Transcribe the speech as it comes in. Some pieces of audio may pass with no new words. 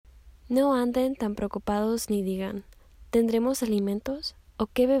No anden tan preocupados ni digan, ¿tendremos alimentos? ¿O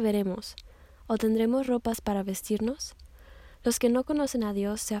qué beberemos? ¿O tendremos ropas para vestirnos? Los que no conocen a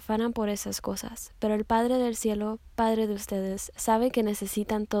Dios se afanan por esas cosas, pero el Padre del cielo, Padre de ustedes, sabe que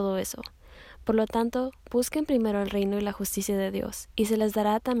necesitan todo eso. Por lo tanto, busquen primero el reino y la justicia de Dios, y se les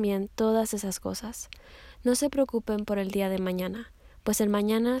dará también todas esas cosas. No se preocupen por el día de mañana, pues el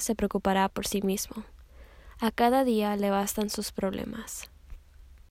mañana se preocupará por sí mismo. A cada día le bastan sus problemas.